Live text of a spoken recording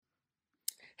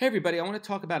Hey everybody, I want to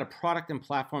talk about a product and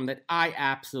platform that I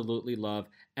absolutely love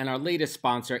and our latest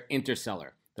sponsor,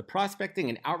 Interseller, the prospecting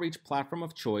and outreach platform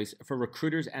of choice for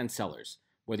recruiters and sellers.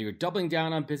 Whether you're doubling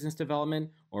down on business development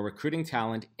or recruiting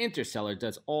talent, Interseller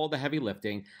does all the heavy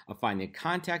lifting of finding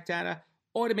contact data,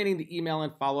 automating the email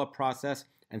and follow-up process,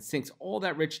 and syncs all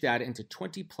that rich data into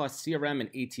 20 plus CRM and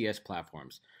ATS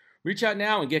platforms. Reach out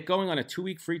now and get going on a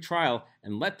 2-week free trial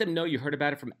and let them know you heard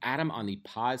about it from Adam on the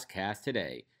podcast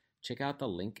today. Check out the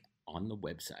link on the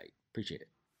website. Appreciate it.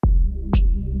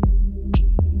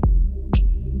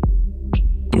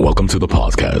 Welcome to the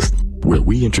podcast, where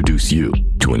we introduce you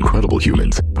to incredible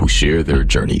humans who share their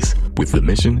journeys with the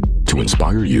mission to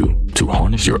inspire you to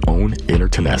harness your own inner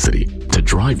tenacity to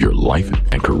drive your life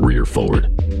and career forward.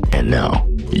 And now,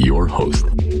 your host,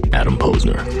 Adam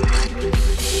Posner.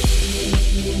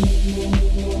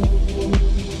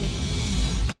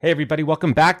 Hey everybody,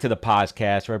 welcome back to the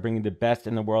podcast where I bring you the best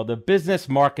in the world of business,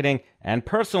 marketing, and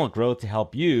personal growth to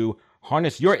help you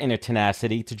harness your inner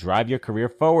tenacity to drive your career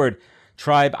forward.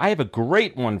 Tribe, I have a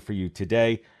great one for you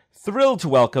today. Thrilled to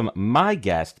welcome my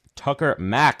guest, Tucker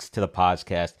Max, to the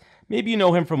podcast. Maybe you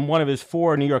know him from one of his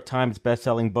 4 New York Times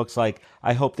best-selling books like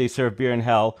I Hope They Serve Beer in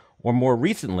Hell, or more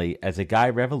recently as a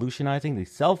guy revolutionizing the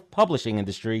self-publishing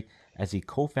industry as the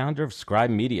co-founder of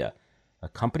Scribe Media, a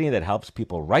company that helps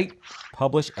people write,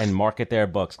 publish, and market their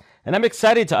books. And I'm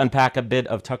excited to unpack a bit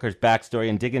of Tucker's backstory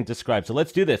and dig into Scribe. So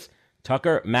let's do this.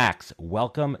 Tucker Max,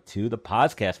 welcome to the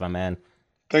podcast, my man.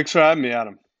 Thanks for having me,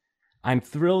 Adam. I'm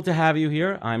thrilled to have you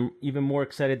here. I'm even more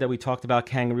excited that we talked about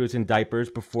kangaroos and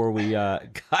diapers before we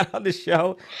got on the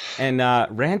show. And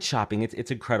ranch shopping,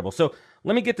 it's incredible. So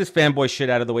let me get this fanboy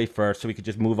shit out of the way first so we could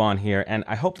just move on here. And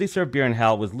I Hope They Serve Beer in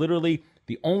Hell was literally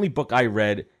the only book I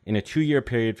read in a 2-year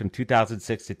period from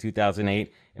 2006 to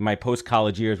 2008 in my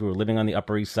post-college years. We were living on the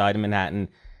Upper East Side of Manhattan,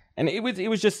 and it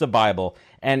was just the Bible.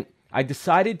 And I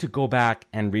decided to go back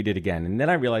and read it again, and then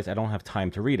I realized I don't have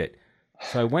time to read it.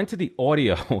 So I went to the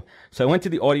audio.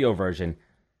 Version.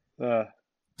 Tell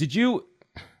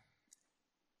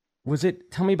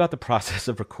me about the process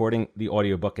of recording the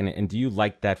audiobook, and do you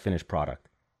like that finished product?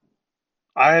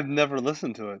 I have never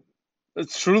listened to it.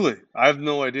 It's truly, I have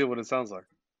no idea what it sounds like.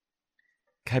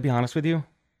 Can I be honest with you?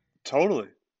 Totally.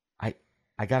 I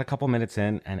got a couple minutes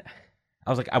in and I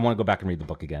was like, I want to go back and read the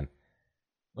book again.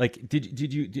 Like, did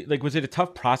you was it a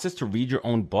tough process to read your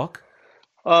own book?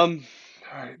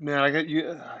 All right, man, I got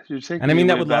you. You're taking. And I mean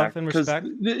that with love and respect.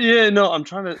 Yeah, no, I'm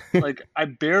trying to I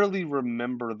barely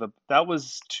remember that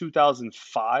was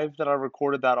 2005 that I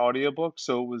recorded that audiobook,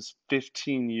 so it was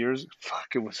 15 years.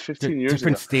 Fuck, it was 15 years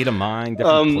different ago. State of mind,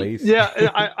 different place.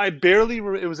 Yeah, I barely.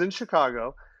 It was in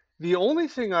Chicago. The only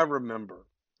thing I remember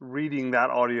reading that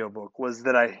audiobook was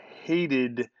that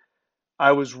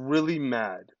I was really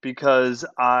mad because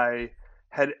I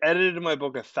had edited my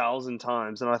book 1,000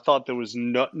 times and I thought there was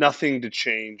nothing to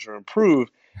change or improve.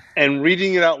 And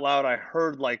reading it out loud, I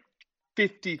heard like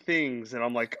 50 things. And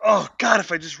I'm like, oh God,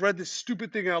 if I just read this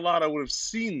stupid thing out loud, I would have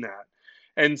seen that.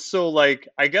 And so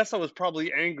I guess I was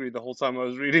probably angry the whole time I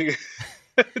was reading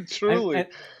it. Truly.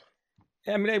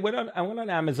 I went on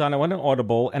Amazon, I went on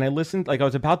Audible, and I listened, I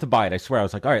was about to buy it, I swear. I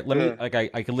was like, all right, let me,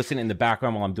 I can listen in the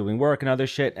background while I'm doing work and other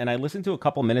shit. And I listened to a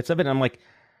couple minutes of it, and I'm like,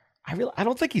 I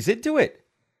don't think he's into it.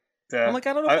 Yeah. I'm like,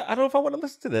 I don't know if I want to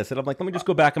listen to this. And I'm like, let me just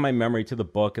go back in my memory to the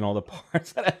book and all the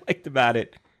parts that I liked about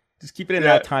it. Just keep it in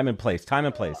that time and place.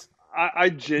 I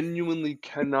genuinely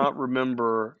cannot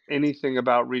remember anything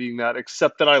about reading that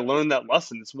except that I learned that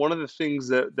lesson. It's one of the things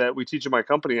that we teach in my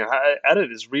company at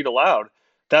it is read aloud.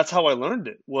 That's how I learned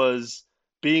it, was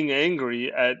being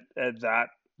angry at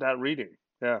that reading.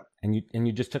 Yeah. And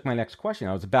you just took my next question.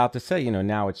 I was about to say,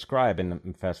 now it's Scribe, and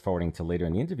I'm fast forwarding to later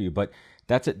in the interview, but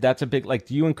that's a big,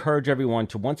 do you encourage everyone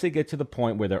to, once they get to the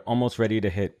point where they're almost ready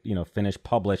to hit, finish,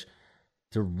 publish,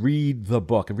 to read the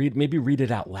book, maybe read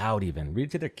it out loud, even read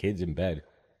it to their kids in bed?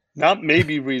 Not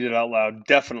maybe read it out loud.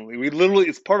 Definitely.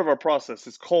 It's part of our process.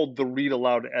 It's called the read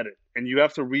aloud edit. And you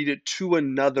have to read it to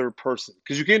another person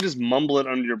because you can't just mumble it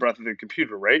under your breath at the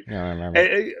computer, right? Yeah, I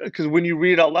remember. Because when you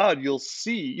read it out loud,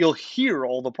 you'll hear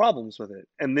all the problems with it.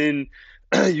 And then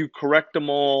you correct them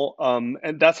all.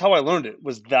 And that's how I learned it,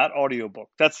 was that audiobook.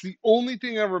 That's the only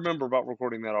thing I remember about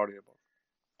recording that audiobook.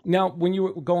 Now, when you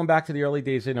were going back to the early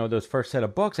days, those first set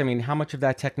of books, how much of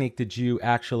that technique did you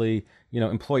actually,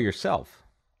 employ yourself?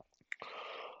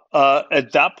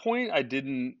 At that point, I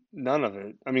didn't, none of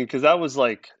it. Because that was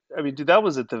that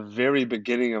was at the very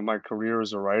beginning of my career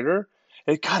as a writer.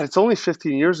 God, it's only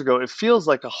 15 years ago. It feels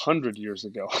like 100 years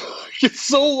ago. It's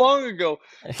so long ago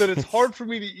that it's hard for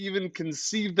me to even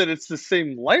conceive that it's the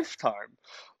same lifetime.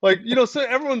 Like, so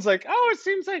everyone's like, oh, it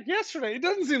seems like yesterday. It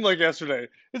doesn't seem like yesterday.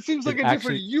 It seems like It a different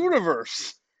actually,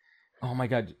 universe. oh my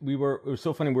God, it was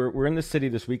so funny. We're in the city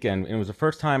this weekend, and it was the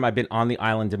first time I've been on the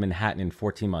island of Manhattan in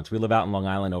 14 months. We live out in Long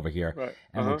Island over here, Right.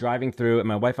 and we're driving through, and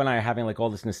my wife and I are having like all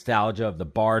this nostalgia of the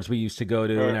bars we used to go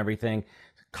to and Right. everything.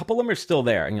 A couple of them are still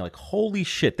there, and you're like, holy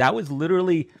shit, that was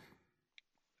literally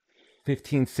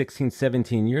 15, 16,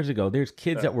 17 years ago. There's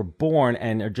kids that were born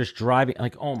and are just driving,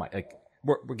 like, oh my, like,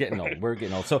 we're getting old. We're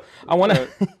getting old. So I want to,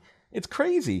 Right. it's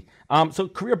crazy. So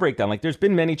career breakdown, like there's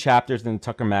been many chapters in the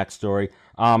Tucker Max story.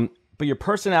 But your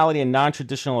personality and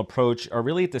non-traditional approach are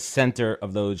really at the center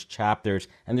of those chapters,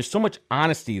 and there's so much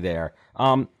honesty there.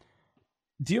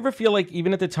 Do you ever feel like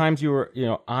even at the times you were,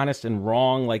 honest and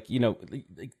wrong, like,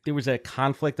 like there was a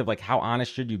conflict of like how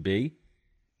honest should you be?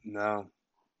 No,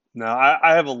 no,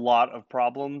 I have a lot of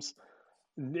problems.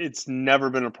 It's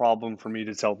never been a problem for me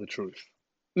to tell the truth.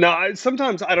 Now,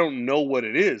 sometimes I don't know what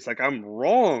it is. Like I'm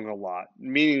wrong a lot,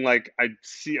 meaning like I'm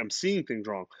seeing things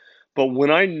wrong. But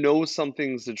when I know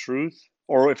something's the truth,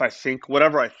 or if I think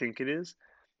whatever I think it is,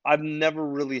 I've never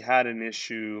really had an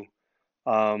issue.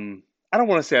 I don't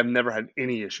want to say I've never had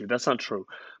any issue. That's not true.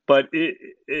 But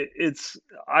it's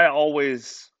I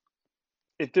always,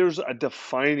 if there's a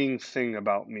defining thing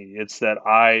about me, it's that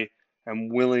I am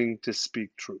willing to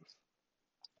speak truth.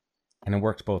 And it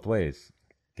works both ways.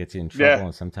 Gets you in trouble, Yeah,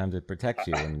 and sometimes it protects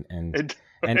you. it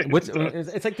And what's it does.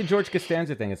 it's like the George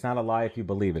Costanza thing. It's not a lie if you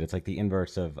believe it. It's like the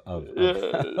inverse of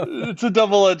It's a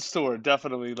double-edged sword,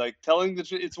 definitely. Like telling the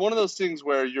truth, it's one of those things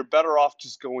where you're better off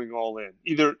just going all in.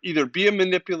 Either be a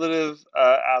manipulative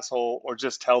asshole or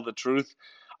just tell the truth.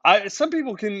 Some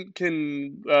people can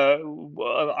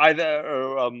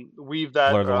either weave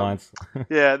that, blur the lines.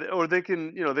 yeah, or they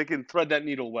can thread that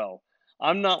needle well.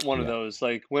 I'm not one of Yeah. those.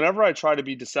 Like whenever I try to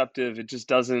be deceptive, it just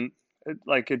doesn't.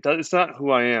 It does. It's not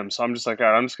who I am. So I'm just like, all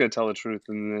right, I'm just gonna tell the truth,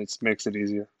 and it makes it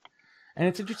easier. And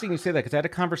it's interesting you say that because I had a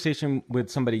conversation with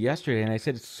somebody yesterday, and I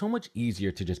said it's so much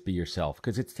easier to just be yourself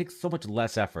because it takes so much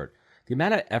less effort. The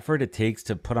amount of effort it takes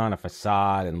to put on a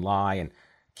facade and lie and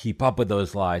keep up with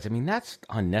those lies, I mean, that's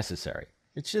unnecessary.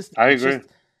 It's just I it's agree.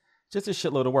 just a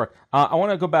shitload of work. I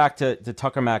want to go back to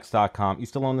tuckermax.com. You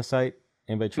still own the site?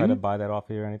 Anybody try to Mhm. buy that off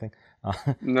you or anything? Uh,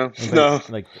 No, anybody no,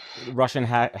 like Russian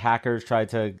hackers tried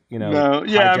to no.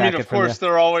 Yeah, I mean, hijack it of from you? course,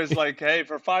 they're always like, "Hey,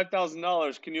 for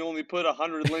 $5,000, can you only put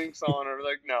 100 links on?" Or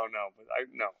like, no, no, but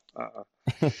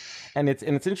I no. And it's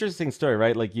an interesting story,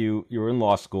 right? Like you were in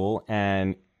law school,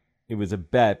 and it was a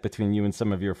bet between you and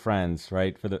some of your friends,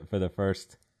 right? For the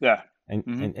first, Yeah. and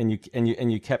Hmm. and, and you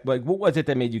and you kept like, what was it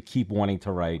that made you keep wanting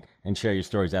to write and share your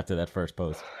stories after that first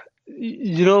post?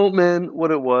 Man,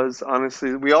 what it was,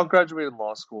 honestly, we all graduated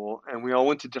law school and we all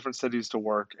went to different cities to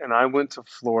work. And I went to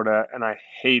Florida and I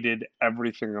hated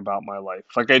everything about my life.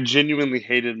 Like, I genuinely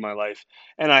hated my life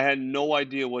and I had no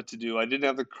idea what to do. I didn't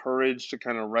have the courage to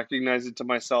kind of recognize it to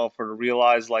myself or to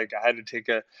realize like I had to take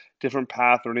a different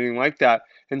path or anything like that.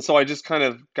 And so I just kind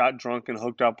of got drunk and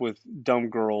hooked up with dumb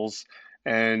girls.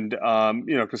 And,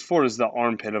 because Florida is the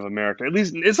armpit of America. At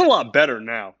least it's a lot better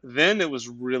now. Then it was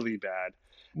really bad.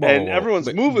 Whoa, whoa, And whoa! everyone's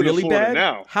But moving to really Florida bad?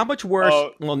 now. How much worse? Uh,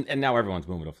 Well, and now everyone's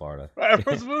moving to Florida.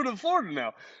 everyone's moving to Florida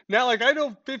now. Now, like I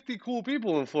know 50 cool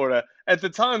people in Florida. At the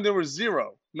time, there was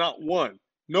zero, not one,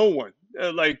 no one.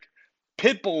 Like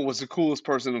Pitbull was the coolest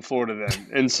person in Florida then,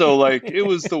 and so like it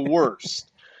was the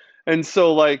worst. And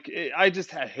so like I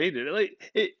just had hated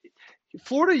it.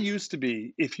 Florida used to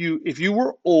be if you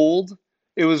were old,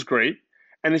 it was great,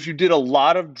 and if you did a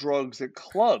lot of drugs at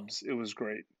clubs, it was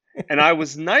great. And I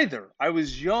was neither. I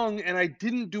was young and I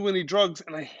didn't do any drugs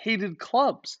and I hated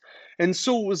clubs. And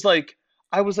so it was like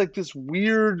I was like this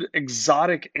weird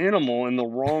exotic animal in the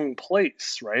wrong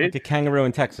place, right? Like a kangaroo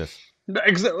in Texas.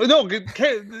 No,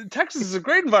 Texas is a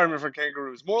great environment for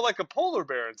kangaroos, more like a polar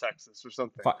bear in Texas or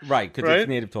something, Right, because it's right?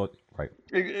 native to right.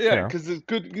 Yeah, Fair. because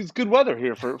it's good weather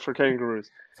here for kangaroos.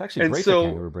 It's actually And great for so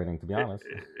kangaroo breeding, to be honest.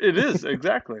 it is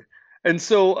exactly. And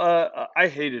so I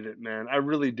hated it, man. I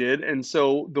really did. And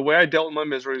so the way I dealt with my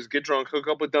misery is get drunk, hook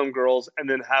up with dumb girls, and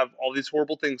then have all these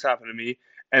horrible things happen to me.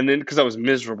 And then because I was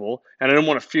miserable and I didn't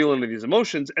want to feel any of these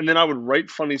emotions, and then I would write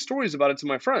funny stories about it to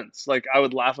my friends. Like I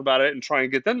would laugh about it and try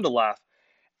and get them to laugh.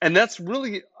 And that's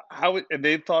really and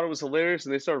they thought it was hilarious,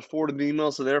 and they started forwarding the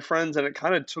emails to their friends, and it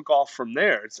kind of took off from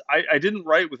there. I didn't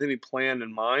write with any plan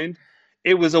in mind.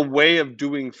 It was a way of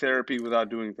doing therapy without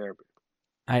doing therapy.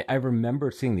 I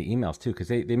remember seeing the emails too because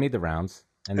they made the rounds,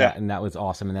 and Yeah. that was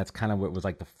awesome, and that's kind of what was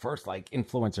like the first like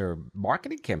influencer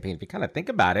marketing campaign. If you kind of think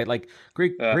about it, like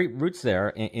Yeah. great roots there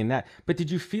in that. But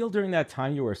did you feel during that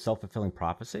time you were a self-fulfilling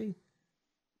prophecy?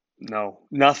 No,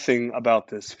 nothing about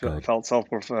this Good. felt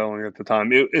self-fulfilling at the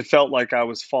time. It felt like I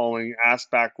was falling ass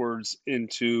backwards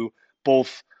into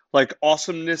both like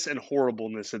awesomeness and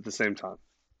horribleness at the same time.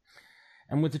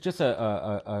 And was it just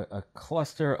a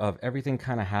cluster of everything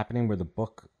kind of happening where the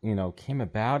book, came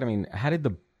about? I mean, how did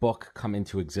the book come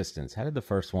into existence? How did the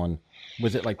first one,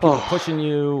 was it like people pushing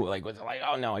you? Like, was it like,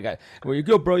 oh no, where you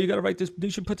go, bro, you got to write this. You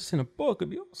should put this in a book. It'd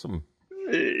be awesome.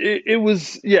 It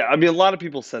was, yeah, I mean, a lot of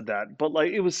people said that, but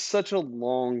like it was such a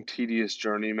long, tedious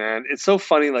journey, man. It's so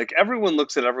funny. Like everyone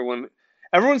looks at everyone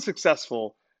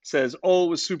successful says, oh, it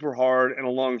was super hard and a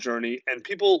long journey. And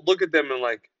people look at them and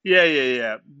like, yeah, yeah,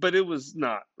 yeah. But it was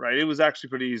not, right? It was actually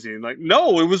pretty easy. And like,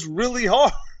 no, it was really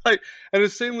hard. Like, and the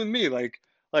same with me,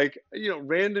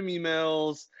 random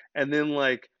emails and then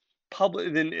like,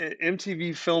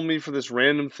 MTV filmed me for this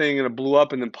random thing and it blew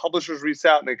up, and then publishers reached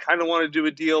out and they kind of wanted to do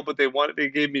a deal, but they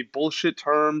gave me bullshit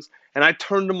terms and I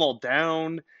turned them all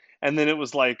down. And then it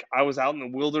was like I was out in the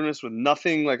wilderness with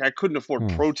nothing, like I couldn't afford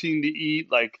Hmm. protein to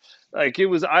eat, like it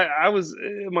was I was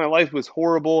my life was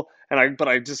horrible, and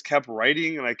I just kept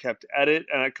writing and I kept at it,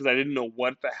 and because I didn't know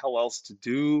what the hell else to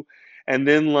do. And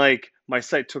then like my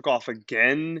site took off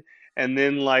again, and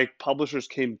then like publishers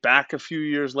came back a few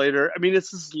years later. I mean,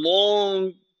 it's this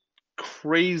long,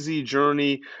 crazy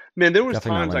journey. Man, there was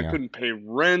Definitely not times I linear. couldn't pay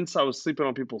rent. I was sleeping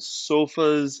on people's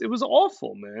sofas. It was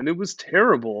awful, man. It was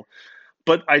terrible.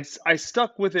 But I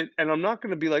stuck with it, and I'm not going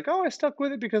to be like, oh, I stuck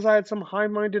with it because I had some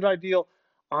high-minded ideal.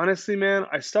 Honestly, man,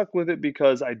 I stuck with it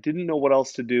because I didn't know what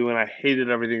else to do, and I hated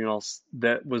everything else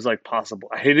that was like possible.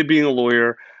 I hated being a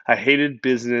lawyer. I hated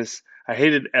business. I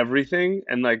hated everything,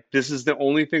 and like this is the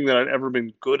only thing that I'd ever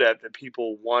been good at that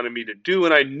people wanted me to do,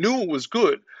 and I knew it was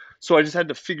good. So I just had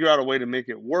to figure out a way to make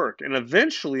it work, and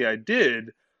eventually I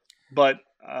did. But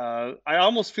I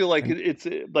almost feel like And it's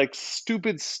like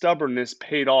stupid stubbornness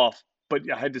paid off, but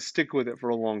I had to stick with it for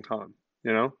a long time,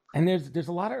 you know? and there's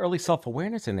a lot of early self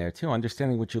awareness in there too,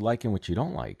 understanding what you like and what you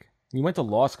don't like. You went to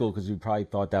law school because you probably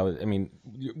thought that was. I mean,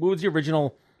 what was your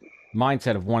original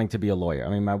mindset of wanting to be a lawyer? I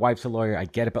mean, my wife's a lawyer. I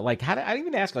get it, but like, I didn't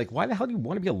even ask, like, why the hell do you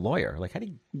want to be a lawyer? Like, how do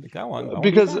you? Like, I want to be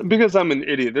a doctor. Because I'm an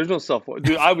idiot. There's no self.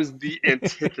 Dude, I was the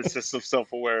antithesis of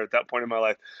self-aware at that point in my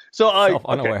life. So Self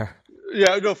okay, unaware.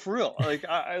 yeah, no, for real. Like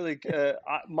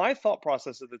my thought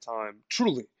process at the time,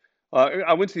 truly,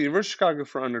 I went to the University of Chicago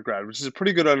for undergrad, which is a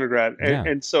pretty good undergrad, Yeah.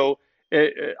 and so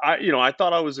I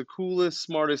thought I was the coolest,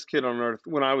 smartest kid on earth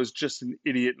when I was just an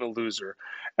idiot and a loser.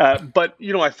 But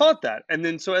I thought that, and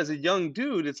then so as a young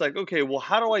dude, it's like, okay, well,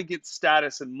 how do I get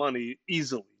status and money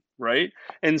easily, right?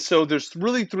 And so there's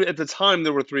really three at the time.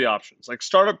 There were three options. Like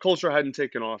startup culture hadn't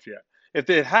taken off yet. If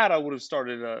it had, I would have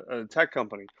started a tech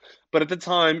company. But at the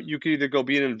time, you could either go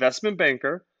be an investment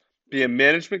banker, be a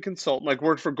management consultant, like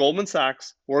work for Goldman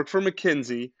Sachs, work for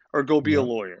McKinsey, or go be a Yeah.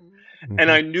 lawyer. And Hmm.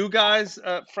 I knew guys,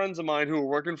 friends of mine, who were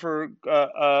working for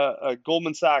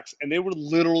Goldman Sachs, and they were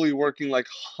literally working like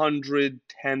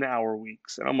 110-hour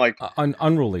weeks. And I'm like,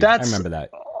 Unruly. I that's, remember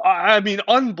that. I mean,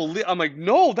 unbelievable. I'm like,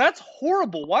 no, that's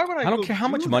horrible. Why would I I don't go care how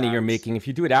much do money you're that? making. If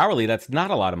you do it hourly, that's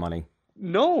not a lot of money.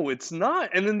 No, it's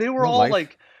not. And then they were No all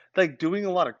life. like doing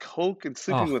a lot of coke and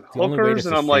sleeping Oh, with the only way to hookers,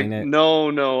 and I'm like, sustain it. no,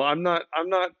 no, I'm That's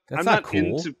not not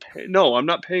cool. no, I'm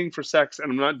not paying for sex,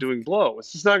 and I'm not doing blow.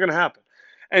 It's just not going to happen.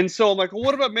 And so I'm like, well,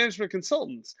 what about management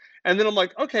consultants? And then I'm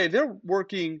like, okay, they're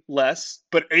working less,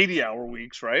 but 80-hour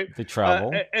weeks, right? They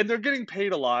travel. And they're getting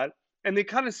paid a lot, and they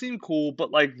kind of seem cool, but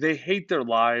like they hate their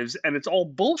lives, and it's all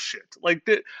bullshit.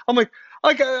 I'm like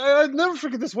I'll never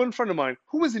forget this one friend of mine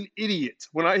who was an idiot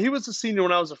he was a senior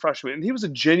when I was a freshman, and he was a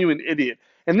genuine idiot.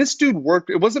 And this dude worked.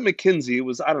 It wasn't McKinsey. It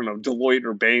was, I don't know, Deloitte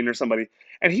or Bain or somebody.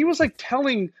 And he was like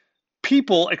telling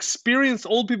people, experienced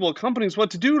old people at companies,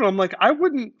 what to do. And I'm like, I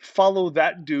wouldn't follow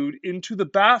that dude into the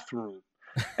bathroom.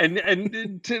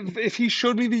 If he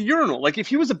showed me the urinal, like if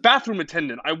he was a bathroom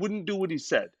attendant, I wouldn't do what he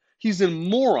said. He's a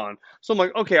moron. So I'm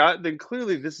like, okay, then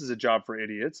clearly this is a job for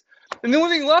idiots. And the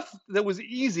only thing left that was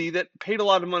easy, that paid a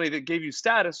lot of money, that gave you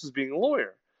status, was being a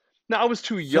lawyer. Now I was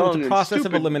too So it's a young and process of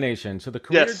stupid. elimination. So the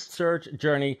career Yes. search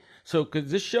journey. So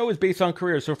because this show is based on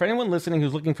careers. So for anyone listening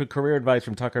who's looking for career advice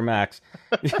from Tucker Max,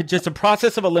 just a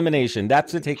process of elimination.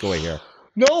 That's the takeaway here.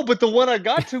 No, but the one I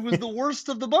got to was the worst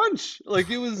of the bunch. Like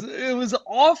it was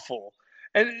awful.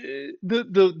 And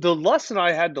the lesson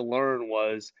I had to learn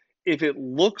was, if it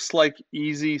looks like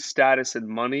easy status and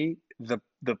money, the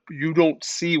you don't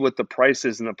see what the price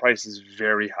is, and the price is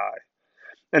very high.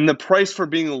 And the price for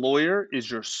being a lawyer is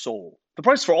your soul. The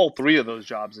price for all three of those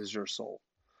jobs is your soul,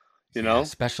 you Yeah, know?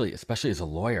 especially as a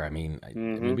lawyer. I mean,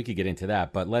 Hmm. we could get into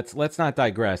that, but let's not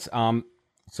digress.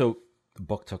 So the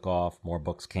book took off, more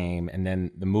books came, and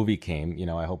then the movie came. You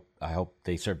know, I hope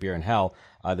they serve beer in hell.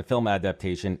 The film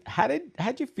adaptation.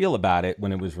 How'd you feel about it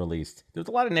when it was released? There was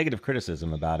a lot of negative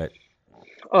criticism about it.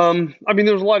 I mean,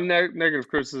 there was a lot of negative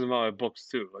criticism about my books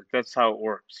too. Like that's how it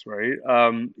works, right?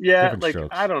 Yeah, Different like I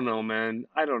strokes. don't know, man.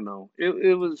 I don't know.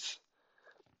 It was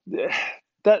that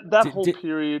Did, whole did,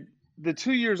 period. The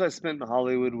 2 years I spent in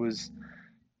Hollywood was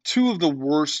two of the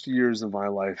worst years of my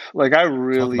life. Like I talk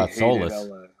really about hated soulless.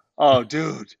 LA. Oh,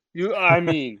 dude, I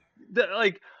mean,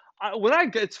 like, when I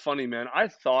get, it's funny, man. I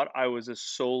thought I was a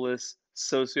soulless,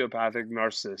 sociopathic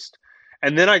narcissist,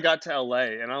 and then I got to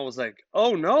LA, and I was like,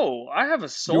 oh no, I have a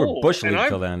You were soul, bush and league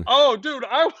till then. oh, dude,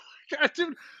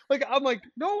 dude, like, I'm like,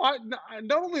 no,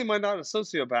 not only am I not a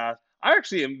sociopath. I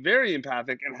actually am very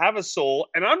empathic and have a soul,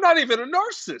 and I'm not even a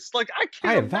narcissist. Like, I I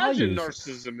can't have imagine values.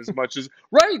 narcissism as much as,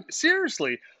 right?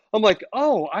 Seriously. I'm like,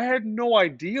 oh, I had no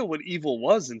idea what evil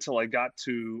was until I got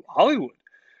to Hollywood.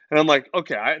 And I'm like,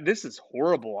 okay, this is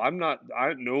horrible. I'm not,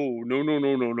 no, no, no,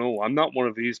 no, no, no. I'm not one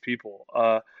of these people.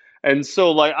 And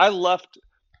so like I left,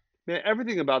 man,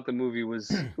 everything about the movie was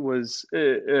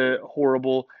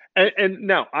horrible. And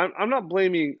now I'm not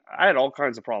blaming. I had all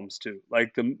kinds of problems too.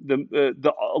 Like the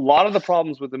a lot of the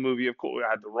problems with the movie, of course, I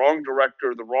had the wrong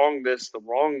director, the wrong this, the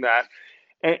wrong that.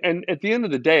 And at the end of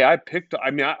the day, I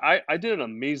mean, I did an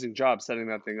amazing job setting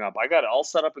that thing up. I got it all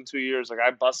set up in 2 years. Like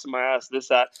I busted my ass, this,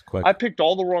 that. It's quick. I picked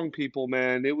all the wrong people,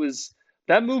 man.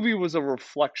 That movie was a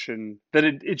reflection that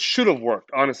it should have worked.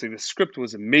 Honestly, the script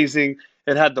was amazing.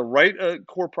 It had the right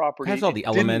core It property. has all It the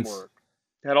didn't elements. work.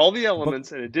 It had all the The book.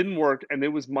 elements and it didn't work. And it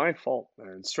was my fault,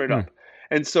 man, straight Hmm. up.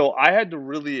 And so I had to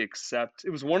really accept,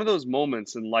 it was one of those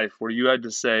moments in life where you had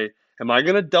to say, am I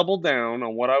going to double down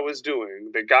on what I was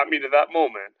doing that got me to that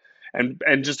moment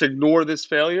and just ignore this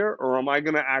failure? Or am I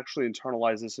going to actually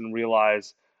internalize this and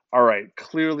realize, all right,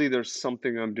 clearly there's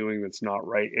something I'm doing that's not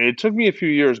right. And it took me a few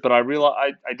years, but I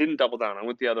realized I didn't double down. I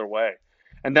went the other way.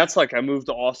 And that's like I moved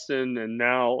to Austin and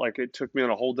now like it took me on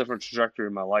a whole different trajectory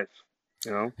in my life,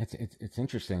 you know? It's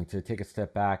interesting to take a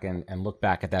step back and look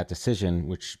back at that decision,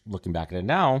 which looking back at it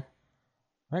now,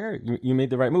 you made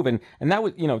the right move. And that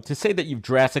was, you know, to say that you've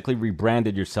drastically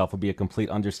rebranded yourself would be a complete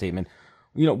understatement.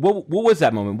 You know, what was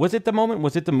that moment? Was it the moment?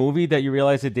 Was it the movie that you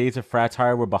realized the days of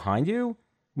Fratire were behind you?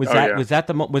 Oh yeah. Was it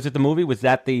the movie? Was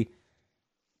that the,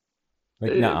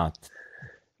 like, Uh, nah.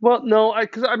 well, no,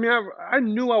 because I mean, I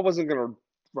knew I wasn't gonna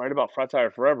write about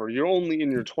Fratire forever. You're only in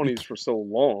your You 20s for so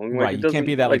long. Like Right. it You can't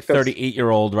be doesn't that like like that's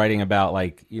 38-year-old writing about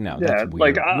like, you know, that's yeah.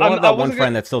 Like weird. We all have I that one wasn't gonna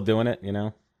friend that's still doing it, you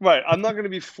know? right. I'm not gonna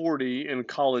be 40 in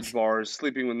college bars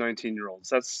sleeping with 19-year-olds.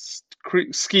 That's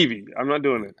skeevy. I'm not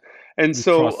doing it. And You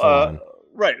so, cross the line.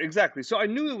 right, exactly. So I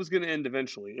knew it was gonna end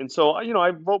eventually. And so, you know,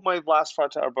 I wrote my last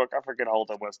Fratire book. I forget how old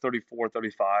I was, 34,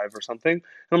 35 or something. And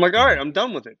I'm like, all right, Yeah. I'm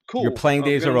done with it. Your Cool. playing I'm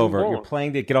days gonna are move over. You're on.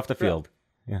 playing to get off the Yeah. field.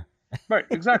 Yeah. Right.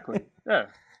 Exactly. Yeah.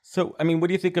 So, I mean, what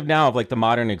do you think of now of like the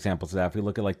modern examples of that? If we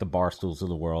look at like the bar stools of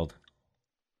the world,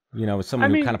 you know, as I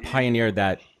someone who kind mean, of pioneered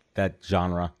that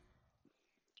genre.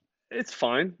 it's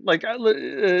fine. Like,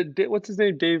 what's his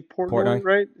name? Dave Portnoy, Portnoy,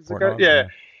 right? Is the guy? Portnoy, Yeah. yeah.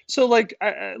 So, like,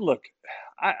 look,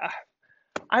 I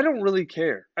I don't really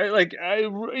care.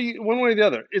 One way or the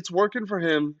other. It's working for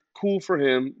him. Cool for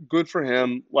him. Good for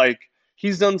him. Like,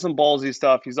 he's done some ballsy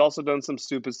stuff. He's also done some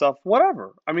stupid stuff.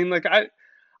 Whatever. I mean, like,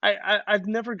 I've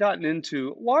never gotten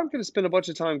into. Well, I'm going to spend a bunch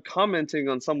of time commenting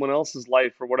on someone else's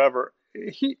life or whatever.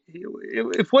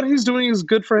 If what he's doing is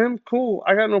good for him, cool.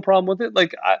 I got no problem with it.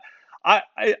 Like,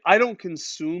 I don't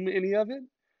consume any of it.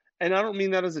 And I don't mean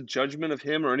that as a judgment of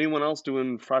him or anyone else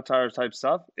doing Fratire type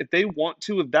stuff. If they want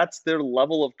to, if that's their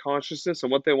level of consciousness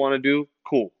and what they want to do,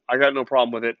 cool. I got no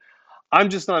problem with it. I'm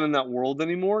just not in that world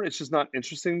anymore. It's just not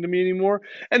interesting to me anymore.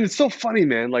 And it's so funny,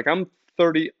 man. Like I'm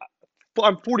 30,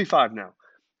 I'm 45 now.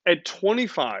 At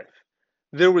 25,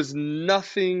 there was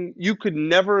nothing, you could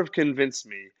never have convinced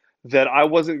me that I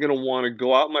wasn't going to want to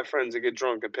go out with my friends and get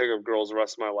drunk and pick up girls the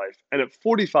rest of my life. And at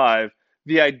 45,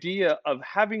 the idea of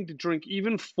having to drink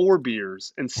even 4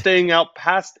 beers and staying out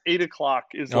past 8 o'clock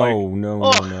is like, Oh, no,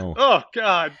 no, oh, no. oh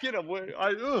God, get away.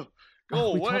 Go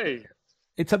We talk. away.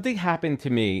 It's something happened to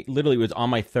me. Literally, it was on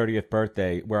my 30th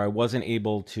birthday where I wasn't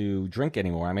able to drink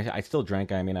anymore. I mean, I still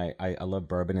drink. I mean, I love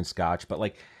bourbon and scotch, but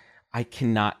like, I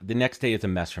cannot. The next day is a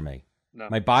mess for me. No,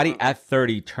 My body at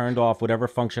 30 turned off whatever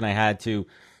function I had to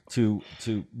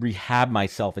rehab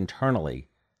myself internally.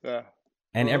 yeah.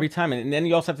 And every time, and then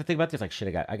you also have to think about this, like,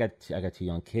 shit, I got 2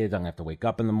 young kids. I'm gonna have to wake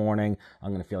up in the morning.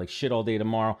 I'm gonna feel like shit all day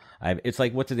tomorrow. It's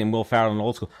like, what's his name, Will Ferrell in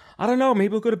Old School. I don't know.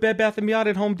 Maybe we'll go to Bed Bath & Beyond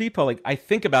at Home Depot. Like, I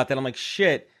think about that. I'm like,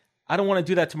 shit, I don't want to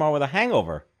do that tomorrow with a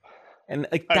hangover. And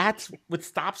like, that's what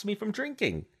stops me from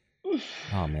drinking.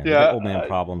 Oh man, we got Yeah, old man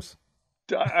problems.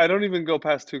 I don't even go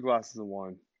past 2 glasses of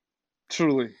wine,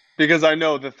 truly, because I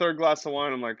know the third glass of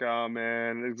wine, I'm like, oh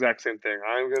man, exact same thing.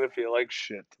 I'm gonna feel like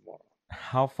shit tomorrow.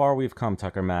 How far we've come,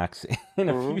 Tucker Max, in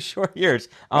a few Hmm. short years.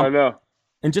 I know.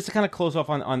 And just to kind of close off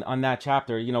on that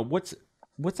chapter, what's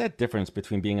that difference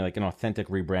between being like an authentic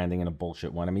rebranding and a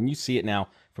bullshit one? I mean, you see it now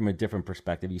from a different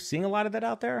perspective. You seeing a lot of that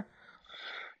out there?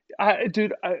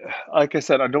 Dude, like I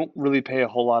said, I don't really pay a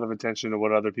whole lot of attention to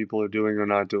what other people are doing or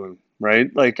not doing, right?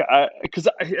 Because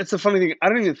it's a funny thing. I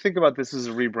don't even think about this as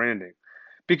a rebranding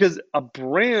because a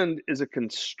brand is a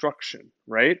construction,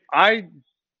 right? I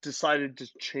decided to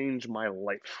change my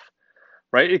life,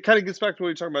 right? It kind of gets back to what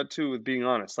you're talking about too with being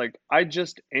honest. Like, I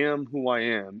just am who I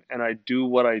am and I do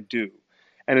what I do.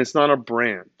 And it's not a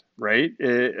brand, right?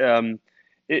 It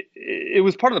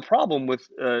was part of the problem with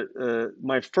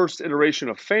my first iteration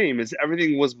of fame is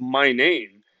everything was my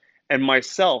name and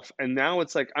myself. And now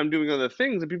it's like I'm doing other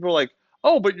things and people are like,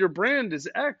 oh, but your brand is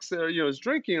X, is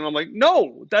drinking. And I'm like,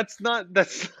 no, that's not,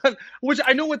 which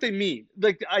I know what they mean.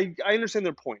 Like, I understand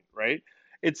their point, right?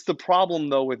 It's the problem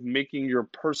though with making your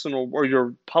personal or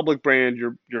your public brand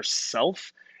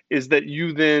yourself is that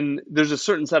you then there's a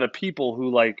certain set of people who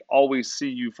like always see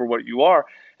you for what you are,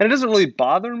 and it doesn't really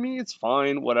bother me. It's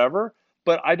fine, whatever.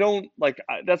 But I don't like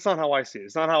that's not how I see it.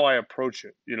 It's not how I approach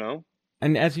it. You know?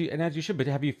 And as you should, but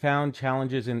have you found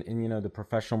challenges in the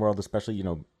professional world, especially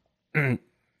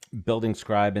building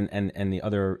Scribe and the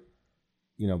other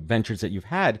ventures that you've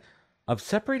had of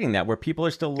separating that where people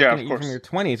are still Yeah, looking of at you from course, your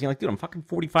 20s? You're like, dude, I'm fucking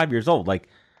 45 years old. Like,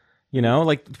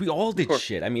 like we all of did course.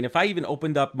 shit. I mean, if I even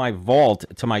opened up my vault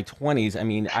to my 20s, I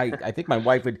mean, I think my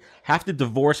wife would have to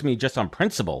divorce me just on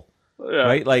principle, Yeah,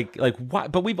 right? Like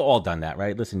what? But we've all done that,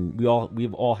 right? Listen,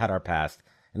 we've all had our past,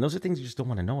 and those are things you just don't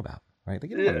want to know about, right?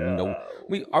 Like you don't want to know.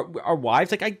 yeah. Our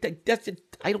wives, like that's it.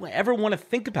 I don't ever want to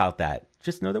think about that.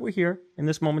 Just know that we're here in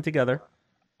this moment together,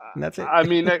 and that's it. I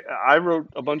mean, I wrote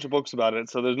a bunch of books about it,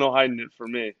 so there's no hiding it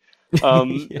from me. Yeah,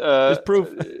 there's proof.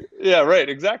 Yeah, right,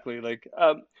 exactly.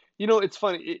 It's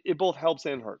funny. It both helps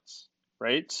and hurts,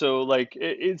 right? So, like,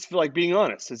 it's like being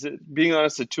honest. Is it being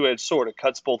honest? A two-edged sword. It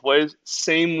cuts both ways.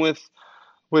 Same with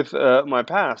my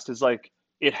past. Is like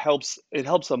it helps. It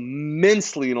helps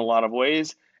immensely in a lot of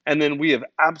ways, and then we have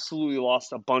absolutely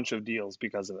lost a bunch of deals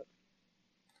because of it.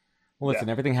 Well, Yeah. listen,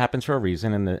 everything happens for a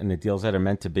reason, and the deals that are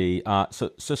meant to be.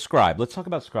 So Scribe. Let's talk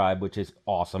about Scribe, which is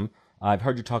awesome. I've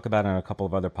heard you talk about it on a couple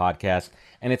of other podcasts,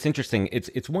 and it's interesting.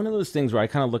 It's one of those things where I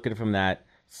kind of look at it from that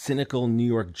cynical New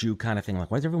York Jew kind of thing. Like,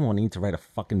 why does everyone need to write a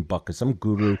fucking book? Because some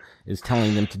guru is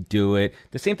telling them to do it.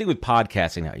 The same thing with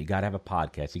podcasting now. You got to have a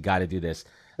podcast. You got to do this.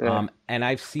 Yeah. And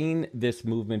I've seen this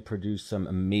movement produce some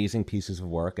amazing pieces of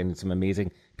work and some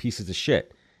amazing pieces of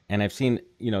shit. And I've seen,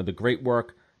 the great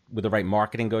work with the right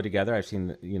marketing go together. I've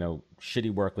seen,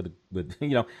 shitty work with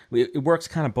it works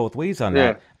kind of both ways on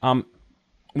Yeah. that.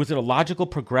 Was it a logical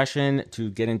progression to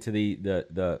get into the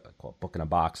I call it book in a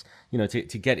box,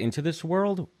 to get into this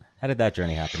world? How did that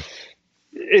journey happen?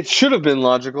 It should have been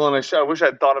logical, and I wish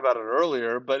I'd thought about it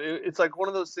earlier. But it's like one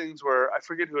of those things where I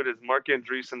forget who it is. Mark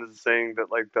Andreessen is saying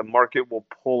that like the market will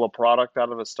pull a product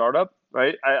out of a startup,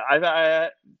 right?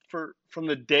 From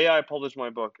the day I published my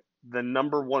book, the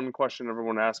number one question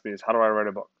everyone asks me is, "How do I write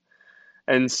a book?"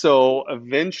 And so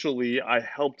eventually, I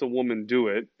helped a woman do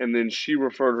it, and then she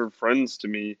referred her friends to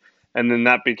me, and then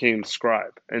that became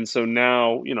Scribe. And so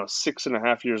now,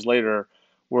 6.5 years later,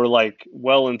 we're like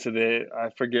well into I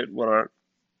forget what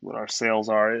our sales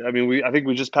are. I mean, I think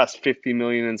we just passed 50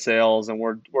 million in sales, and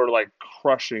we're like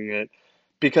crushing it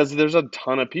because there's a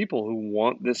ton of people who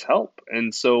want this help.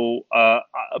 And so,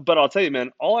 but I'll tell you,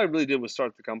 man, all I really did was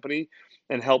start the company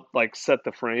and help like set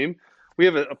the frame. We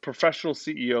have a professional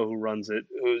CEO who runs it,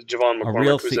 who's Javon A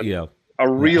real McCormick, who's CEO. a Yeah.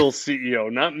 real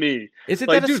CEO, not me. Isn't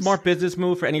that Like, a dude, smart business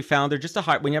move for any founder? Just to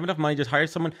hire, when you have enough money, just hire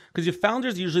someone. Because your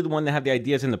founders are usually the one that have the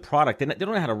ideas in the product. They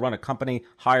don't know how to run a company,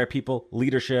 hire people,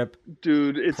 leadership.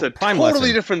 dude, it's a Prime totally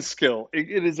lesson. different skill.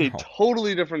 It is a No.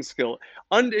 totally different skill.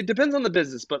 It depends on the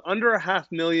business, but under a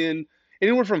 500,000,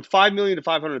 anywhere from 5 million to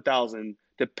 500,000,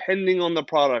 depending on the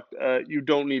product, you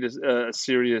don't need a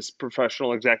serious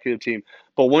professional executive team.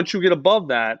 But once you get above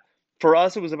that, for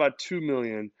us, it was about 2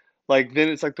 million. Like then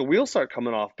it's like the wheels start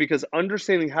coming off because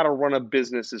understanding how to run a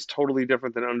business is totally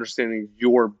different than understanding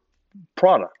your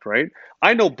product, right?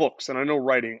 I know books and I know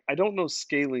writing. I don't know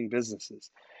scaling businesses.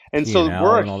 And P and so L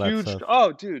we're a and all that huge stuff.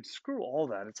 oh dude, screw all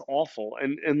that. It's awful.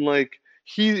 And like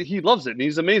he loves it and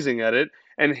he's amazing at it.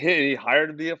 And he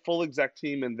hired the full exec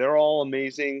team and they're all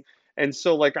amazing. And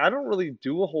so like I don't really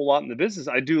do a whole lot in the business.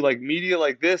 I do like media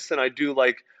like this and I do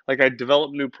like I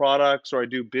develop new products or I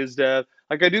do biz dev.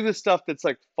 Like I do this stuff that's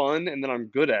like fun and that I'm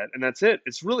good at, and that's it.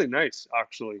 It's really nice,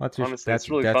 actually. That's your Honestly, that's it's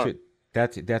really that's fun.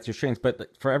 your that's your strengths.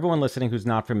 But for everyone listening who's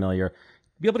not familiar,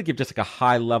 be able to give just like a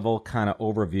high level kind of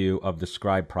overview of the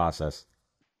Scribe process.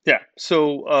 Yeah.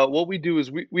 So what we do is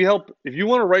we help if you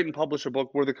want to write and publish a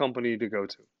book, we're the company to go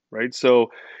to, right?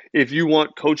 So if you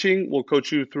want coaching, we'll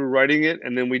coach you through writing it,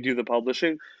 and then we do the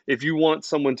publishing. If you want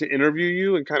someone to interview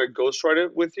you and kind of ghostwrite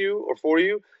it with you or for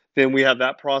you, then we have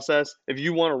that process. If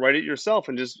you want to write it yourself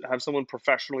and just have someone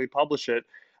professionally publish it,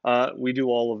 we do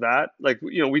all of that. Like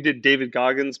we did David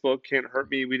Goggins' book, Can't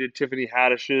Hurt Me. We did Tiffany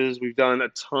Haddish's. We've done a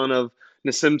ton of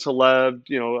Nassim Taleb,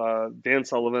 Dan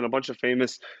Sullivan, a bunch of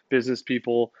famous business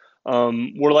people.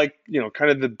 We're like,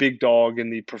 kind of the big dog in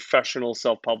the professional Right.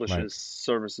 self-publishes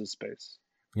services space.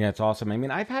 Yeah, it's awesome. I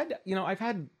mean, I've had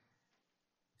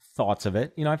thoughts of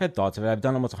it. I've had thoughts of it. I've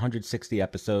done almost 160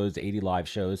 episodes, 80 live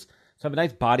shows. So I have a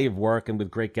nice body of work and with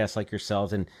great guests like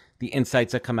yourselves and the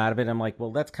insights that come out of it. I'm like,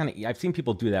 well, that's kind of, I've seen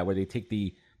people do that where they take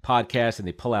the podcast and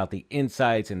they pull out the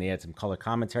insights and they add some color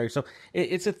commentary. So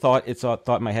it's a thought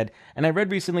in my head. And I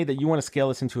read recently that you want to scale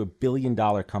this into $1 billion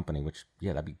company, which,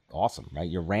 yeah, that'd be awesome, right?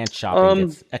 Your ranch shopping Um,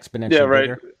 gets yeah, exponentially right.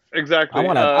 bigger. Exactly.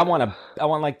 I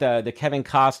want like the Kevin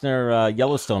Costner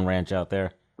Yellowstone ranch out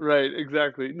there. Right,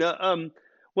 exactly. No,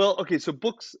 well, okay, so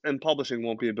books and publishing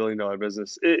won't be a $1 billion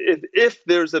business. If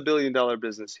there's a $1 billion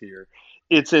business here,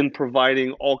 it's in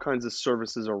providing all kinds of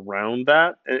services around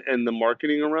that and the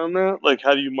marketing around that. Like,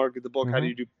 how do you market the book? How do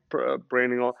Hmm. you do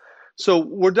branding? All. So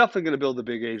we're definitely going to build a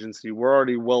big agency. We're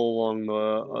already well along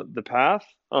the path.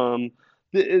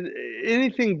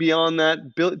 Anything beyond that,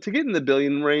 to get in the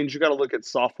billion range, you got to look at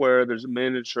software. There's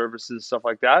managed services, stuff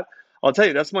like that. I'll tell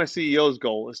you, that's my CEO's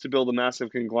goal is to build a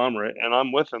massive conglomerate, and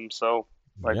I'm with him. So,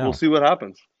 like, we'll Yeah. see what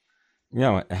happens.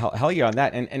 Hell yeah on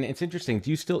that. And it's interesting.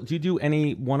 Do you do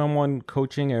any one-on-one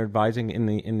coaching or advising in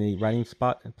the writing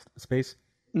spot space?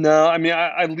 No, I mean,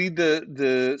 I lead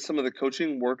the some of the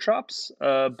coaching workshops,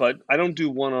 but I don't do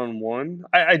one-on-one.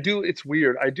 I do. It's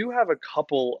weird. I do have a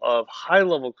couple of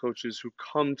high-level coaches who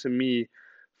come to me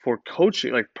for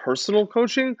coaching, like personal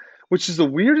coaching, which is the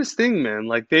weirdest thing, man.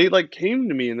 Like they like came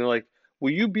to me and they're like,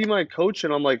 "Will you be my coach?"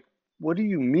 And I'm like, "What do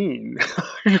you mean?"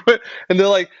 And they're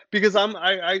like, "Because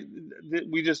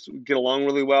we just get along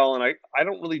really well, and I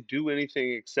don't really do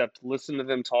anything except listen to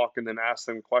them talk and then ask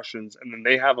them questions, and then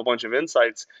they have a bunch of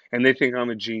insights." And they think I'm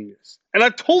a genius. And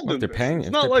I've told Well, them this. It's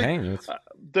if not they're like paying you, it's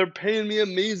they're paying me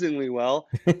amazingly well.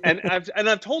 And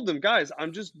I've told them, guys,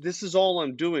 this is all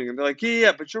I'm doing. And they're like,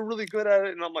 yeah, but you're really good at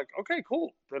it. And I'm like, okay,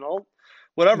 cool. Then I'll well,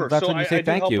 whatever. that's So when you say I do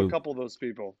thank help a you. couple of those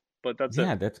people, but that's it.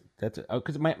 Yeah, that's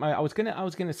because I was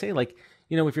gonna say like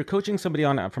if you're coaching somebody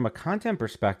on from a content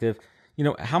perspective,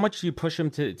 how much do you push them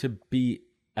to be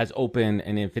as open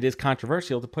and if it is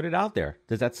controversial to put it out there?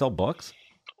 Does that sell books?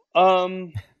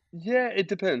 Um, yeah, it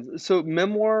depends. So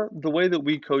memoir, the way that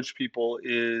we coach people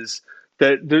is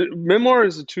that the memoir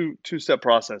is a two-step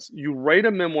process. You write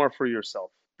a memoir for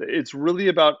yourself. It's really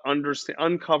about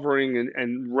uncovering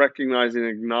and recognizing and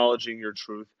acknowledging your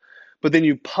truth. But then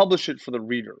you publish it for the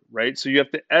reader, right? So you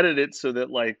have to edit it so that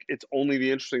like it's only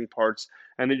the interesting parts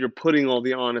and that you're putting all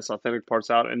the honest, authentic parts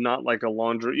out and not like a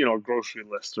laundry, a grocery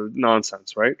list or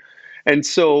nonsense, right? And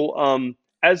so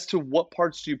as to what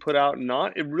parts do you put out and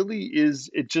not,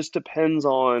 it just depends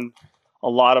on a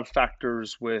lot of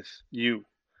factors with you,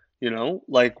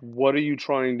 like what are you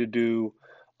trying to do?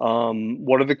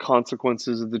 What are the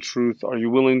consequences of the truth? Are you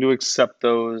willing to accept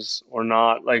those or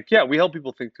not? Like, yeah, we help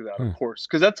people think through that, of Hmm. course,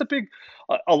 because that's a big,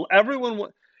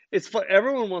 everyone,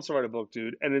 everyone wants to write a book,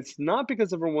 dude. And it's not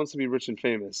because everyone wants to be rich and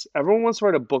famous. Everyone wants to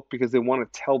write a book because they want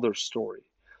to tell their story,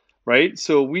 right?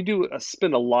 So we do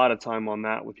spend a lot of time on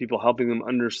that with people, helping them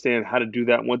understand how to do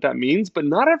that and what that means. But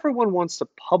not everyone wants to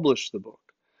publish the book,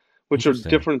 which are Interesting.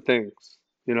 different things,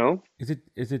 you know? Is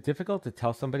it difficult to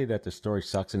tell somebody that the story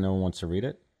sucks and no one wants to read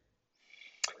it?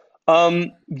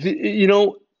 Um, the, you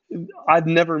know, I've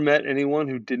never met anyone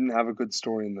who didn't have a good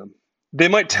story in them. They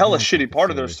might tell a I shitty could part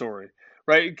of their see. story,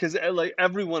 right? Because like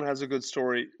everyone has a good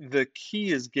story. The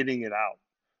key is getting it out,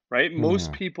 right? Most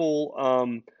Yeah. people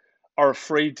are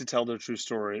afraid to tell their true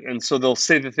story, and so they'll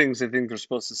say the things they think they're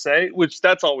supposed to say, which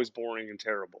that's always boring and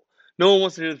terrible. No one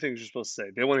wants to hear the things you're supposed to say.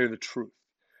 They want to hear the truth,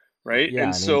 right? Yeah. And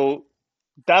I mean, so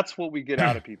that's what we get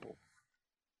out of people,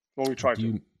 or we try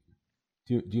do to.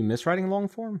 you do you miss writing long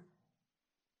form?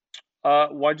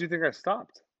 Why do you think I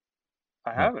stopped?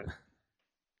 I Oh, haven't. yeah.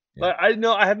 But I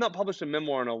know I have not published a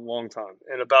memoir in a long time.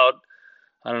 In about,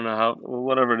 I don't know how,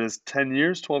 whatever it is, 10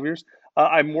 years, 12 years.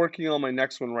 I'm working on my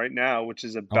next one right now, which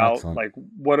is Oh, about excellent. like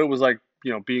what it was like,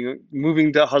 being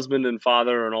moving to husband and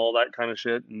father and all that kind of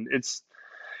shit. And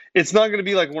It's not going to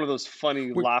be like one of those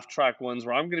funny We're, laugh track ones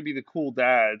where I'm going to be the cool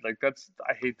dad. Like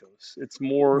I hate those. It's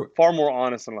we're, far more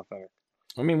honest and authentic.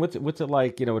 I mean, what's it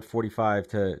like, at 45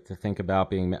 to think about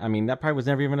being? I mean, that probably was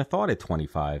never even a thought at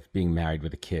 25, being married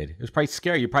with a kid. It was probably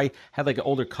scary. You probably had like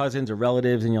older cousins or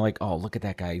relatives, and you're like, oh, look at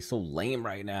that guy. He's so lame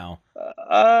right now.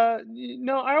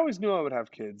 No, I always knew I would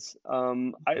have kids.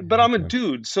 But I'm a Okay.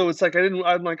 dude, so it's like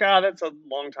I'm like, that's a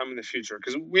long time in the future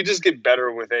because we just get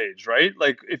better with age, right?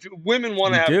 Like if women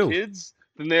want You to have do. kids,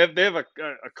 then they have a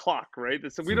clock, right? So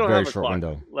It's we a don't very have a short clock.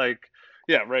 window. Like,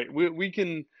 yeah, right. We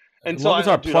can, and As so long as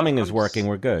our dude, plumbing is working,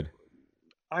 we're good.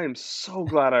 I am so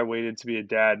glad I waited to be a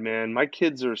dad, man. My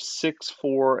kids are 6,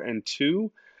 4, and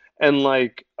 2. And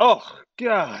like, oh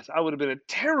God, I would have been a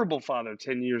terrible father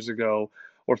 10 years ago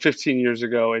or 15 years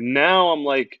ago. And now I'm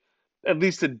like at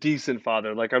least a decent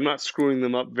father. Like I'm not screwing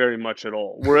them up very much at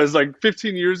all. Whereas like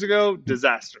 15 years ago,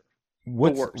 disaster. The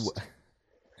What's worst.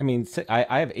 I mean,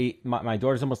 I have 8. My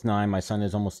daughter's almost 9. My son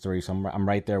is almost 3. So I'm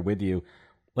right there with you.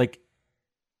 Like,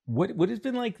 what has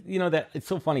been like? That it's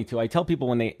so funny too. I tell people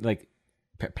when they like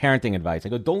parenting advice, I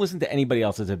go, don't listen to anybody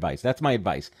else's advice. That's my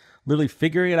advice. Literally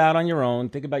figure it out on your own.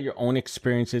 Think about your own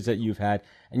experiences that you've had,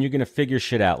 and you're gonna figure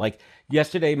shit out. Like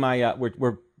yesterday, my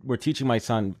we're teaching my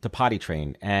son to potty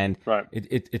train, and Right.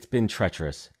 it's been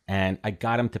treacherous. And I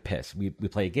got him to piss. We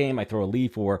play a game. I throw a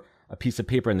leaf or a piece of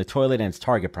paper in the toilet, and it's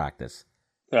target practice,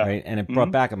 Yeah. right? And it brought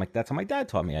Hmm. back. I'm like, that's how my dad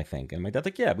taught me, I think. And my dad's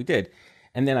like, yeah, we did.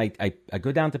 And then I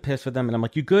go down to piss with them, and I'm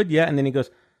like, you good? Yeah. And then he goes,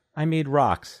 I made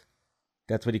rocks.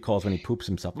 That's what he calls when he poops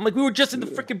himself. I'm like, we were just in the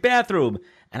freaking bathroom,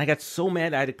 and I got so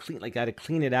mad. I had to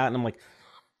clean it out, and I'm like,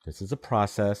 this is a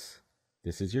process.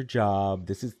 This is your job.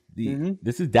 Hmm.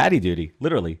 This is daddy duty,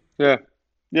 literally. Yeah.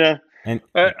 Yeah. And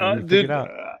you're gonna figure it Dude, out.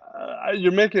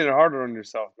 you're making it harder on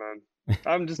yourself, man.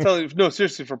 I'm just telling you, no,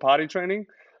 seriously, for potty training,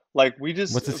 like we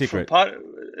just What's the for secret?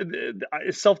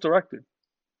 it's self-directed.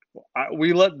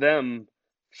 We let them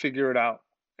figure it out,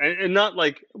 and not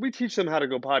like we teach them how to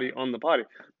go potty on the potty,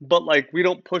 but like we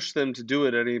don't push them to do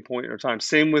it at any point or time.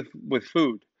 Same with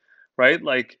food, right?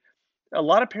 Like a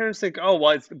lot of parents think, oh,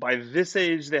 well, it's by this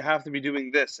age they have to be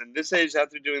doing this, and this age they have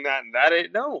to be doing that, and that age,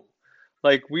 no.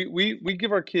 Like we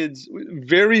give our kids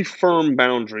very firm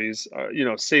boundaries,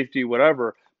 safety,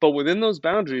 whatever. But within those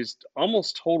boundaries,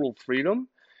 almost total freedom,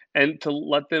 and to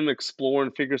let them explore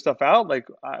and figure stuff out. Like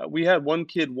we had one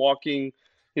kid walking,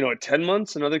 at 10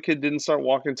 months. Another kid didn't start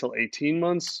walking until 18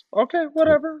 months. Okay,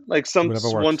 whatever. Like Whatever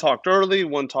one works. talked early,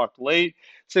 one talked late.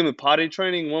 Same with potty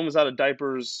training. One was out of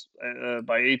diapers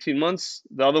by 18 months.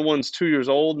 The other one's 2 years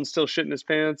old and still shitting his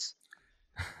pants.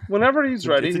 Whenever he's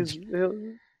ready, It's a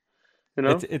you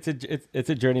know. it's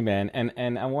a journey, man.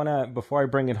 And I wanna, before I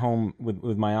bring it home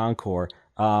with my encore.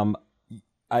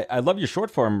 I love your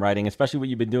short form writing, especially what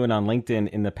you've been doing on LinkedIn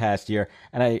in the past year.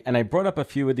 And I brought up a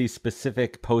few of these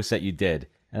specific posts that you did,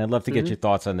 and I'd love to get Hmm. your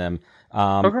thoughts on them.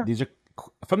 Okay. These are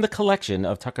from the collection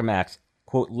of Tucker Max,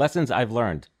 quote, lessons I've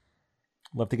learned.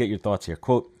 Love to get your thoughts here.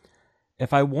 Quote,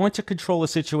 if I want to control a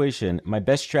situation, my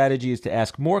best strategy is to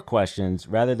ask more questions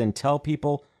rather than tell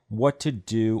people what to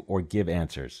do or give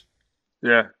answers.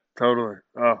 Yeah, totally.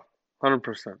 Oh,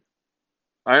 100%.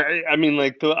 I mean,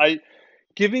 like I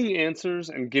giving answers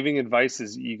and giving advice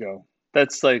is ego.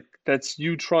 That's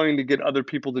you trying to get other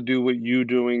people to do what you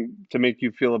doing to make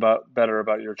you feel better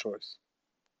about your choice.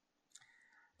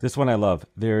 This one I love.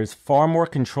 There's far more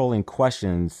control in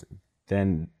questions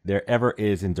than there ever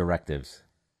is in directives.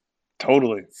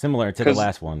 Totally. Similar to the Because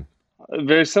last one.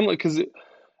 very similar. Because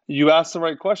you ask the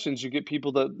right questions, you get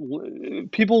people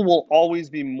will always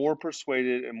be more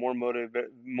persuaded and more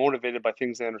motivated by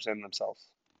things they understand themselves.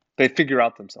 They figure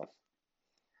out themselves.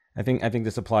 I think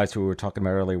this applies to what we were talking about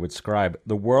earlier with Scribe.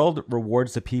 The world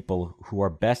rewards the people who are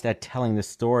best at telling the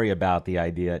story about the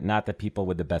idea, not the people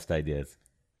with the best ideas.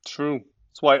 True.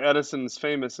 That's why Edison's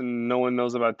famous and no one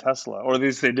knows about Tesla, or at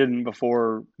least they didn't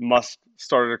before Musk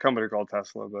started a company called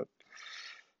Tesla. But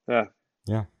yeah,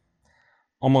 Yeah.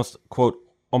 Almost, quote,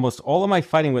 almost all of my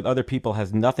fighting with other people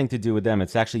has nothing to do with them.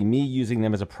 It's actually me using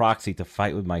them as a proxy to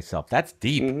fight with myself. That's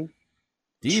deep. hmm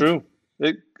Deep. true.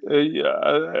 It,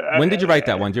 yeah. When did you write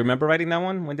that one? Do you remember writing that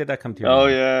one? When did that come to your Oh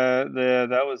mind? yeah,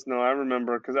 that was no. I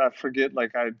remember because I forget.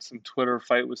 Like I had some Twitter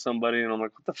fight with somebody, and I'm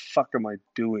like, "What the fuck am I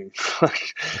doing?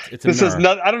 Like, It's a this is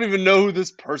mirror. not. I don't even know who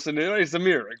this person is. It's a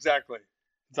mirror, exactly.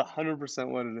 It's 100%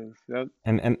 what it is. Yep.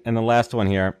 And the last one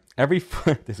here. Every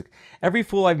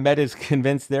fool I've met is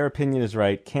convinced their opinion is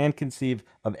right, can't conceive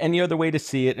of any other way to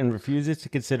see it, and refuses to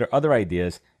consider other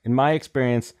ideas. In my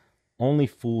experience, only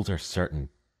fools are certain.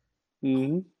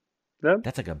 Hmm. Yep.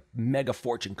 That's like a mega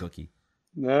fortune cookie.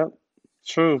 Yep.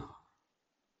 True.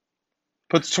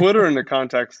 Puts Twitter into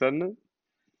context, doesn't it?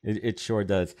 It sure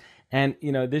does. And,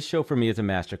 this show for me is a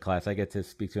masterclass. I get to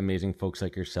speak to amazing folks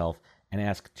like yourself and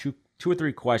ask two or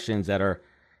three questions that are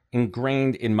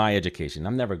ingrained in my education.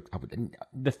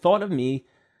 The thought of me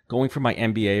going for my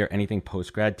MBA or anything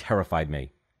post-grad terrified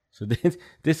me. So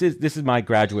this is my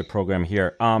graduate program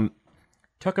here.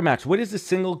 Tucker Max, what is the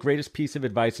single greatest piece of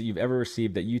advice that you've ever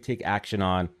received that you take action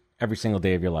on every single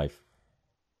day of your life?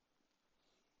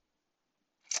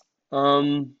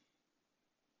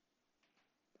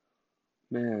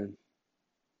 Man,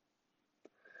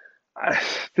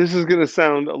 this is going to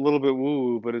sound a little bit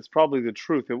woo-woo, but it's probably the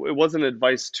truth. It wasn't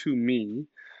advice to me,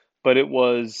 but it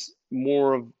was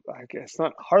more of, I guess,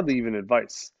 not hardly even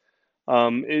advice.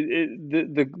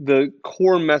 The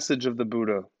core message of the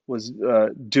Buddha was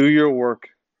do your work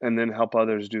and then help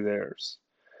others do theirs.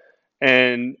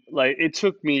 And like it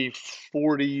took me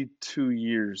 42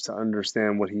 years to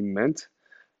understand what he meant.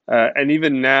 And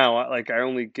even now, like I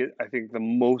only get, I think, the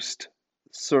most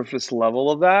surface level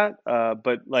of that.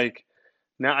 But like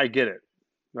now I get it,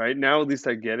 right? Now at least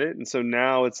I get it. And so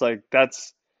now it's like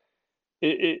that's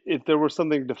if there was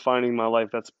something defining my life,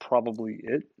 that's probably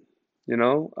it.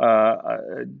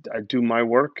 I do my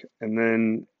work and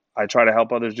then I try to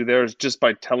help others do theirs just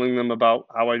by telling them about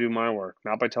how I do my work,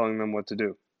 not by telling them what to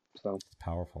do. So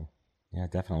Powerful. Yeah,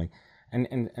 definitely.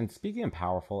 And speaking of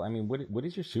powerful, I mean, what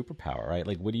is your superpower, right?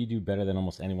 Like, what do you do better than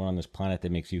almost anyone on this planet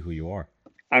that makes you who you are?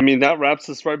 I mean, that wraps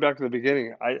us right back to the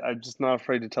beginning. I'm just not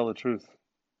afraid to tell the truth.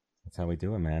 That's how we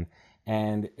do it, man.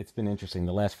 And it's been interesting.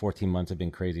 The last 14 months have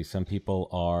been crazy. Some people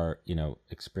are,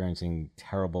 experiencing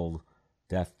terrible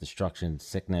death, destruction,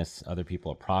 sickness. Other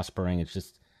people are prospering. It's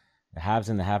just the haves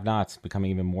and the have-nots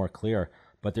becoming even more clear.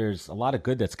 But there's a lot of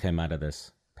good that's come out of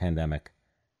this pandemic.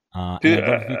 And I'd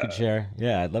love if you could share.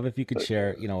 Yeah, I'd love if you could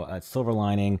share, a silver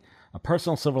lining, a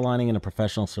personal silver lining and a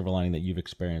professional silver lining that you've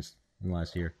experienced in the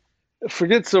last year.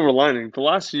 Forget silver lining. The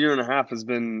last year and a half has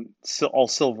been all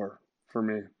silver for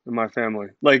me and my family.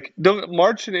 Like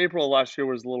March and April last year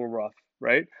was a little rough,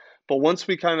 right? But once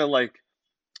we kind of like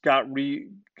got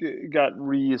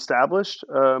reestablished,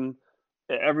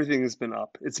 everything has been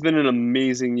up. It's been an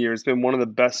amazing year. It's been one of the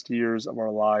best years of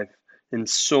our life in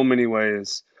so many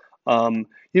ways.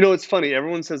 It's funny.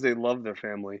 Everyone says they love their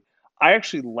family. I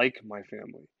actually like my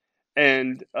family.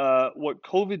 And what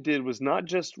COVID did was not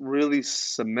just really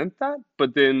cement that,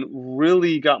 but then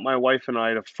really got my wife and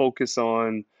I to focus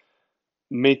on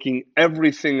making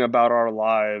everything about our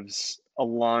lives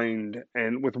aligned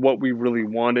and with what we really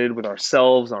wanted with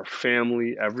ourselves, our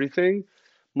family, everything.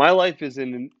 My life is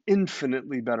in an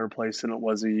infinitely better place than it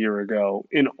was a year ago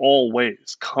in all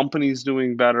ways. Companies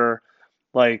doing better.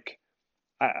 Like,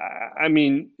 I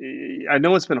mean, I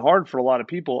know it's been hard for a lot of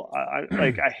people. I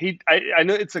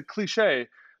know it's a cliche,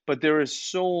 but there is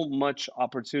so much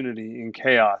opportunity in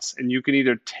chaos, and you can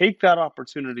either take that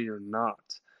opportunity or not.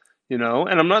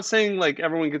 And I'm not saying like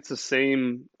everyone gets the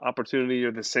same opportunity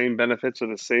or the same benefits or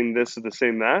the same this or the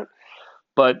same that.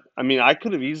 But I mean, I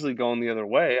could have easily gone the other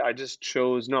way. I just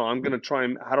chose, no, I'm going to try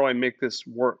and how do I make this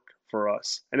work for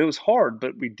us? And it was hard,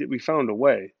 but we found a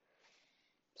way.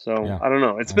 So Yeah. I don't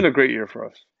know. It's been a great year for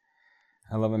us.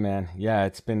 I love it, man. Yeah,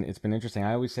 it's been interesting.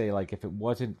 I always say, like, if it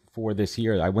wasn't for this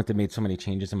year, I wouldn't have made so many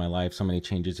changes in my life, so many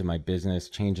changes in my business,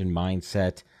 change in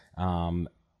mindset, and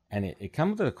it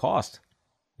comes at a cost.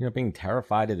 Being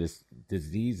terrified of this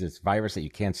disease, this virus that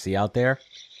you can't see out there,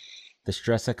 the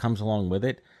stress that comes along with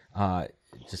it.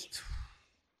 Just,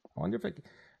 I wonder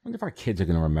if our kids are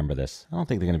going to remember this. I don't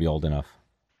think they're going to be old enough.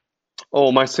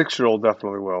 Oh, my 6-year-old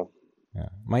definitely will. Yeah,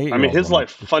 my I mean, 8-year-old his will. life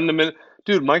fundamental.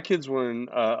 Dude, my kids were in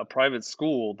a private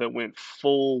school that went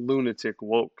full lunatic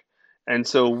woke, and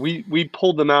so we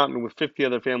pulled them out and with 50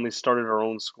 other families started our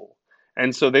own school.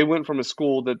 And so they went from a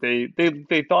school that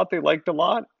they thought they liked a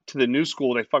lot to the new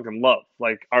school they fucking love.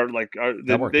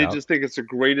 That worked They out. just think it's the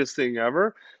greatest thing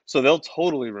ever. So they'll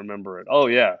totally remember it. Oh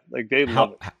yeah, like they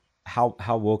love How it.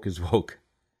 how woke is woke?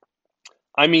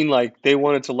 I mean, like they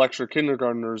wanted to lecture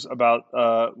kindergartners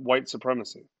about white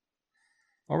supremacy.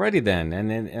 Alrighty then, and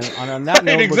then and on that Right,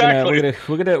 note, exactly.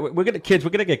 kids,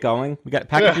 we're gonna get going. We got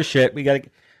pack up Yeah. your shit. We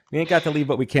ain't got to leave,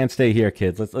 but we can't stay here,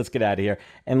 kids. Let's get out of here.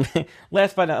 And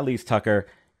last but not least, Tucker,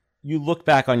 you look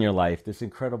back on your life, this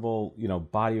incredible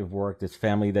body of work, this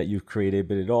family that you've created,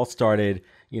 but it all started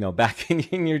back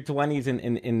in your 20s and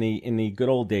in the good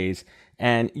old days,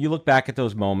 and you look back at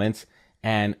those moments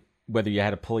and whether you had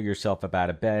to pull yourself up out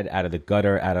of bed, out of the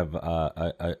gutter, out of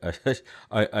a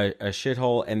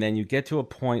shithole, and then you get to a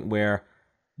point where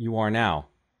you are now,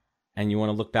 and you want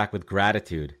to look back with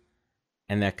gratitude,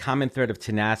 and that common thread of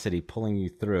tenacity pulling you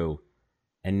through,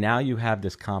 and now you have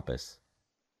this compass,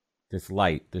 this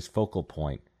light, this focal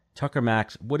point, Tucker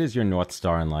Max, what is your North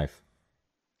Star in life?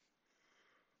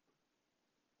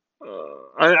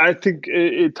 I think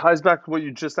it ties back to what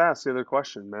you just asked, the other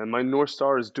question, man. My North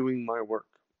Star is doing my work.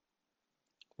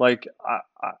 Like,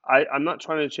 I'm not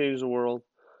trying to change the world.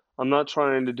 I'm not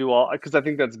trying to do all, because I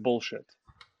think that's bullshit.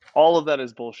 All of that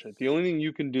is bullshit. The only thing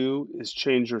you can do is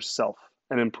change yourself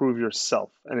and improve yourself.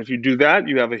 And if you do that,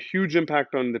 you have a huge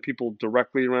impact on the people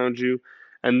directly around you.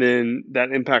 And then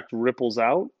that impact ripples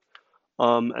out.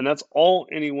 And that's all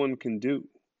anyone can do.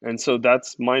 And so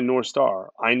that's my North Star.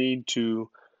 I need to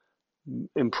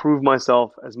improve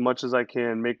myself as much as I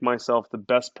can, make myself the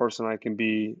best person I can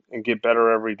be, and get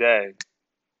better every day.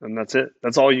 And that's it.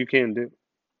 That's all you can do.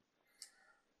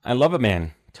 I love it,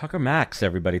 man. Tucker Max,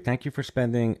 everybody. Thank you for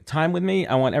spending time with me.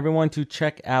 I want everyone to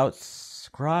check out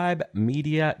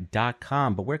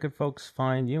scribemedia.com. But where could folks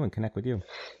find you and connect with you?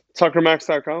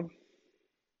 TuckerMax.com.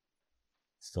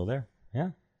 Still there? Yeah.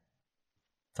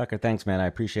 Tucker, thanks, man. I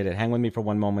appreciate it. Hang with me for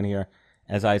one moment here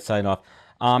as I sign off.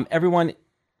 Everyone,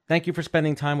 thank you for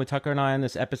spending time with Tucker and I on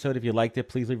this episode. If you liked it,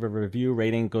 please leave a review.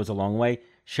 Rating goes a long way.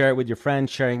 Share it with your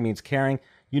friends. Sharing means caring.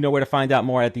 You know where to find out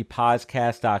more at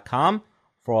thepodcast.com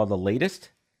for all the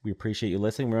latest. We appreciate you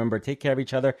listening. Remember, take care of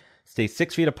each other. Stay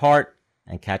 6 feet apart.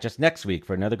 And catch us next week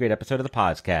for another great episode of the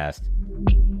podcast.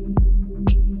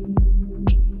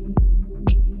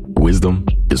 Wisdom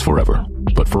is forever.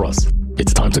 But for us,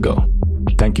 it's time to go.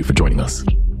 Thank you for joining us.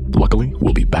 Luckily,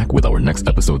 we'll be back with our next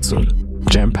episode soon,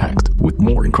 jam-packed with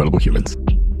more incredible humans.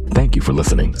 Thank you for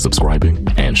listening, subscribing,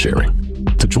 and sharing.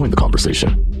 To join the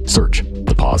conversation, search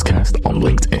the podcast on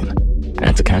LinkedIn.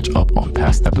 And to catch up on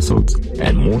past episodes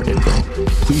and more info,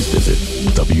 please visit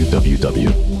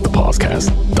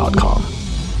www.thepodcast.com.